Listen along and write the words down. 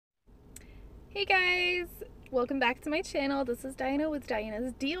Hey guys, welcome back to my channel. This is Diana with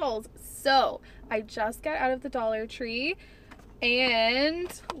Diana's Deals. So I just got out of the Dollar Tree and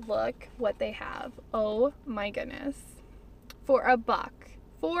look what they have. Oh my goodness. For a buck.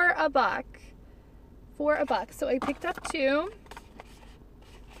 So I picked up two.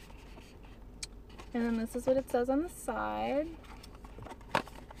 And then this is what it says on the side.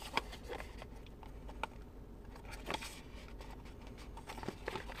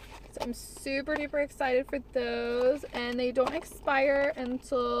 I'm super duper excited for those, and they don't expire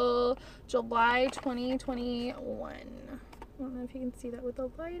until July 2021. I don't know if you can see that with the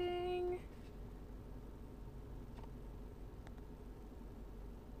lighting.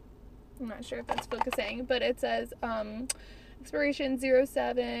 I'm not sure if that's focusing, but it says expiration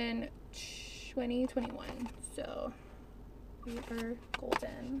 07/2021. So we are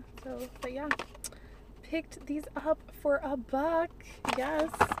golden. So, but yeah, picked these up for a buck. Yes.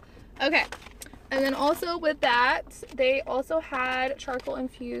 Okay, and then also with that, they also had charcoal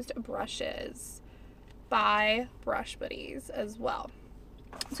infused brushes by Brush Buddies as well.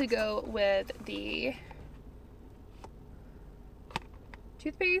 So we go with the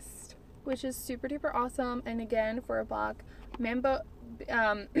toothpaste, which is super duper awesome, and again for a buck,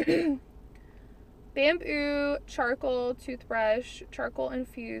 bamboo charcoal toothbrush, charcoal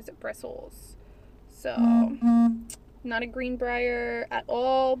infused bristles. So not a Greenbrier at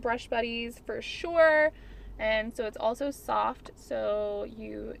all, Brush Buddies for sure. And so it's also soft, so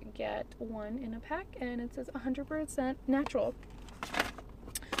you get one in a pack, and it says 100% natural.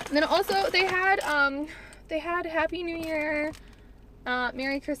 And then also they had Happy New Year,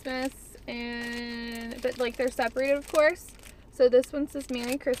 Merry Christmas, but like they're separated, of course. So this one says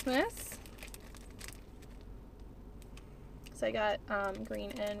Merry Christmas. So I got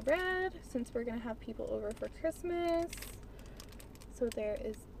green and red since we're gonna have people over for Christmas. So there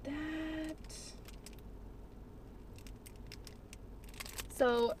is that.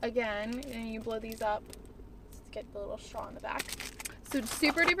 So again, you blow these up. Let's get the little straw in the back. So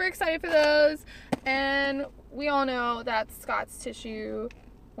super duper excited for those. And we all know that Scott's tissue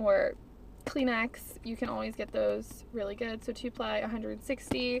or Kleenex, you can always get those really good. So 2-ply,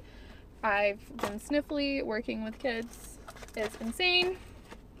 160. I've been sniffly working with kids. Is insane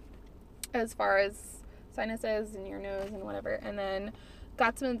as far as sinuses and your nose and whatever. And then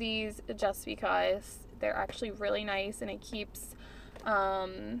got some of these just because they're actually really nice, and it keeps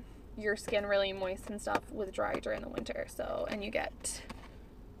your skin really moist and stuff with dry during the winter. So, and you get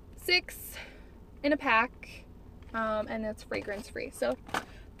 6 in a pack, and it's fragrance free. So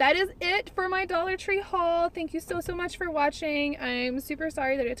that is it for my Dollar Tree haul. Thank you so much for watching. I'm super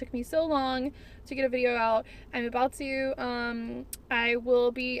sorry that it took me so long to get a video out. I'm about to, I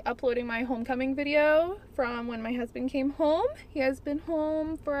will be uploading my homecoming video from when my husband came home. He has been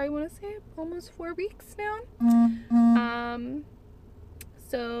home for, I want to say, almost 4 weeks now.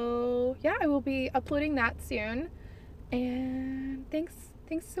 So yeah, I will be uploading that soon. And thanks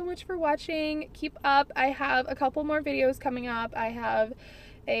so much for watching. Keep up. I have a couple more videos coming up. I have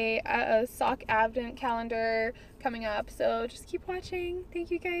a sock advent calendar coming up, so just keep watching. Thank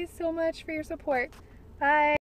you guys so much for your support. Bye.